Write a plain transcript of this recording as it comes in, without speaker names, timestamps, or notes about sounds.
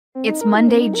It's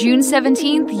Monday, June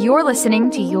 17th. You're listening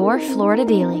to Your Florida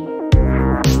Daily.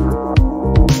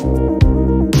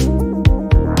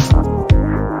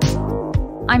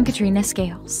 I'm Katrina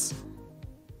Scales.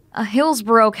 A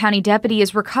Hillsborough County deputy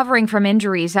is recovering from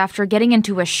injuries after getting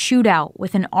into a shootout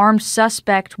with an armed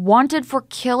suspect wanted for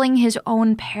killing his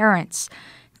own parents.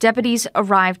 Deputies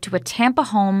arrived to a Tampa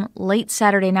home late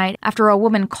Saturday night after a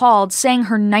woman called saying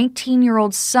her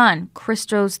 19-year-old son,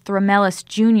 Christos Thramelis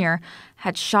Jr.,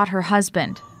 had shot her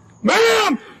husband.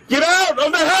 Ma'am, get out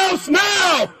of the house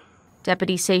now!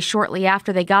 Deputies say shortly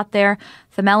after they got there,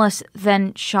 Thramelis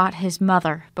then shot his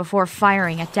mother before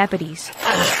firing at deputies.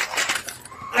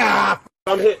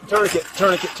 I'm hit.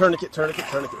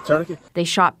 Tourniquet. They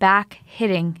shot back,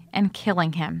 hitting and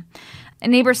killing him. A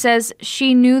neighbor says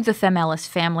she knew the Thramelis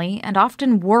family and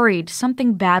often worried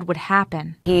something bad would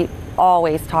happen. He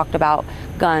always talked about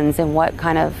guns and what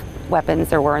kind of weapons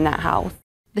there were in that house.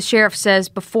 The sheriff says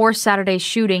before Saturday's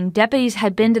shooting, deputies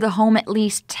had been to the home at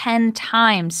least 10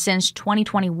 times since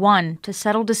 2021 to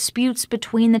settle disputes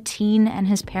between the teen and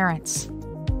his parents.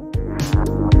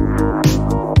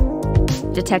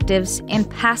 Detectives in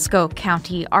Pasco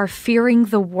County are fearing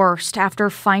the worst after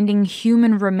finding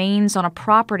human remains on a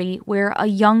property where a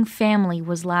young family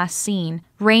was last seen.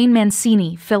 Rain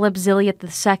Mancini, Philip Zilliot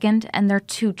II, and their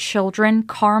two children,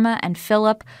 Karma and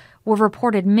Philip, were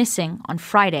reported missing on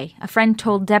Friday. A friend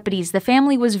told deputies the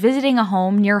family was visiting a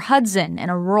home near Hudson in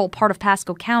a rural part of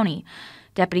Pasco County.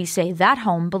 Deputies say that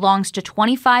home belongs to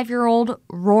 25-year-old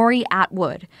Rory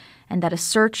Atwood, and that a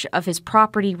search of his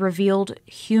property revealed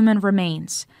human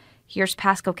remains. Here's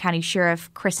Pasco County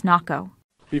Sheriff Chris Nacco.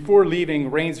 Before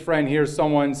leaving, Rain's friend hears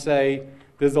someone say,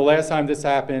 "This is the last time this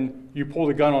happened. You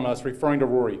pulled a gun on us," referring to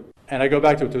Rory. And I go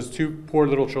back to it, those two poor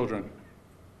little children.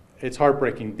 It's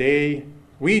heartbreaking.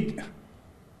 We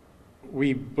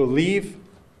believe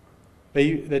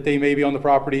that they may be on the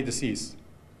property deceased,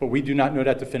 but we do not know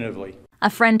that definitively. A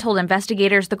friend told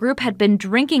investigators the group had been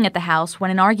drinking at the house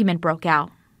when an argument broke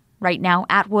out. Right now,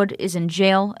 Atwood is in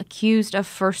jail, accused of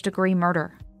first-degree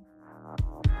murder.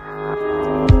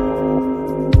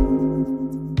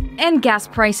 And gas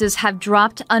prices have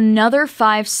dropped another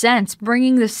 5 cents,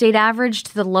 bringing the state average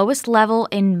to the lowest level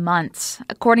in months.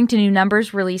 According to new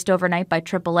numbers released overnight by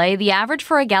AAA, the average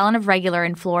for a gallon of regular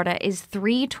in Florida is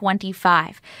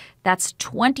 $3.25. That's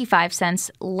 25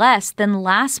 cents less than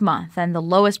last month, and the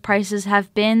lowest prices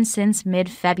have been since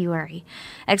mid-February.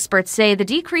 Experts say the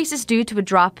decrease is due to a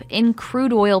drop in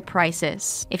crude oil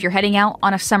prices. If you're heading out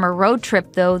on a summer road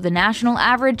trip, though, the national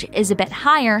average is a bit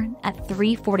higher at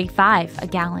 $3.45 a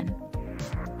gallon.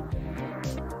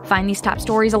 Find these top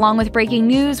stories along with breaking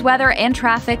news, weather, and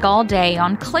traffic all day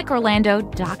on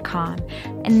clickorlando.com.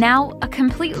 And now, a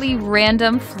completely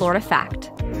random Florida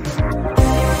fact.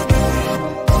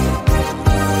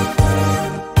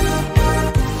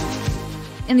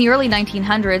 In the early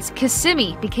 1900s,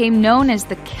 Kissimmee became known as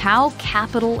the cow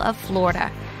capital of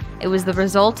Florida. It was the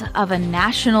result of a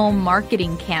national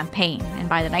marketing campaign, and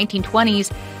by the 1920s,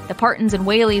 the Partons and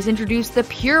Whaleys introduced the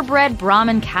purebred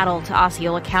Brahman cattle to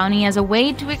Osceola County as a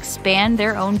way to expand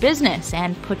their own business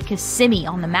and put Kissimmee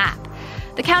on the map.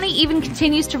 The county even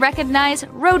continues to recognize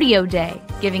Rodeo Day,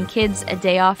 giving kids a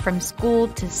day off from school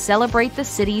to celebrate the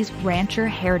city's rancher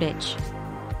heritage.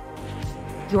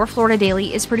 Your Florida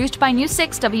Daily is produced by News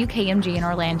 6 WKMG in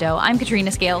Orlando. I'm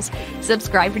Katrina Scales.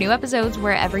 Subscribe for new episodes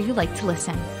wherever you like to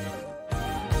listen.